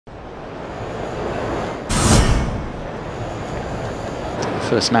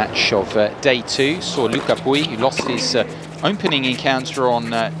First match of day 2 saw Luca Pouille, who lost his opening encounter on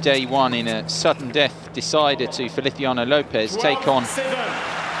day 1 in a sudden death decider to Feliciano Lopez, take on his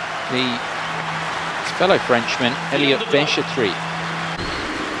fellow Frenchman, Elliot Benchetrit,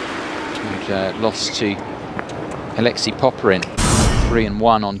 who'd lost to Alexis Popperin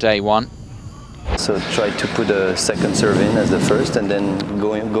 3-1 on day 1. So try to put a second serve in as the first and then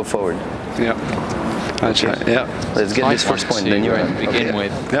go forward. Yeah. Yeah. Let's get this first point, then you're begin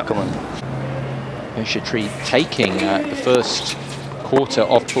with. Yeah. Come on. Benchetrit taking the first quarter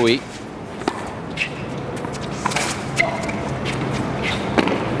of Pouille.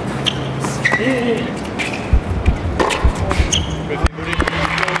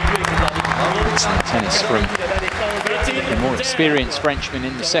 Excellent tennis from the more experienced Frenchman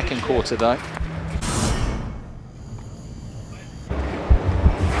in the second quarter, though.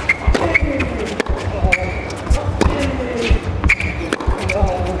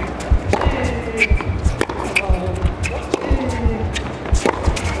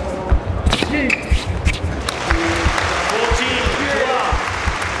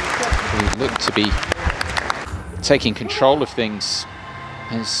 Looked to be taking control of things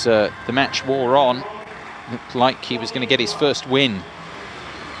as the match wore on. Looked like he was going to get his first win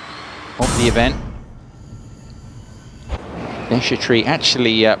of the event. Benchetrit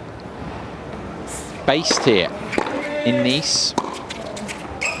actually based here in Nice.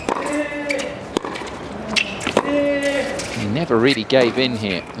 He never really gave in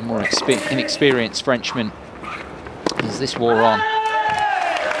here, the more inexperienced Frenchman, as this wore on.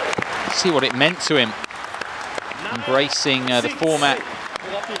 See what it meant to him, embracing the format,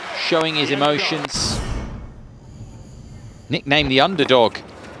 showing his emotions. Nicknamed the underdog,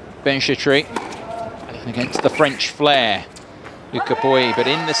 Benchetrit, against the French flair, Luca Pouille. But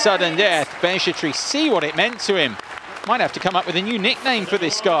in the sudden death, Benchetrit, see what it meant to him. Might have to come up with a new nickname for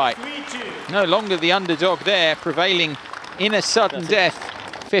this guy. No longer the underdog there, prevailing in a sudden death,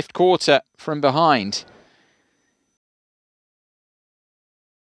 5th quarter from behind.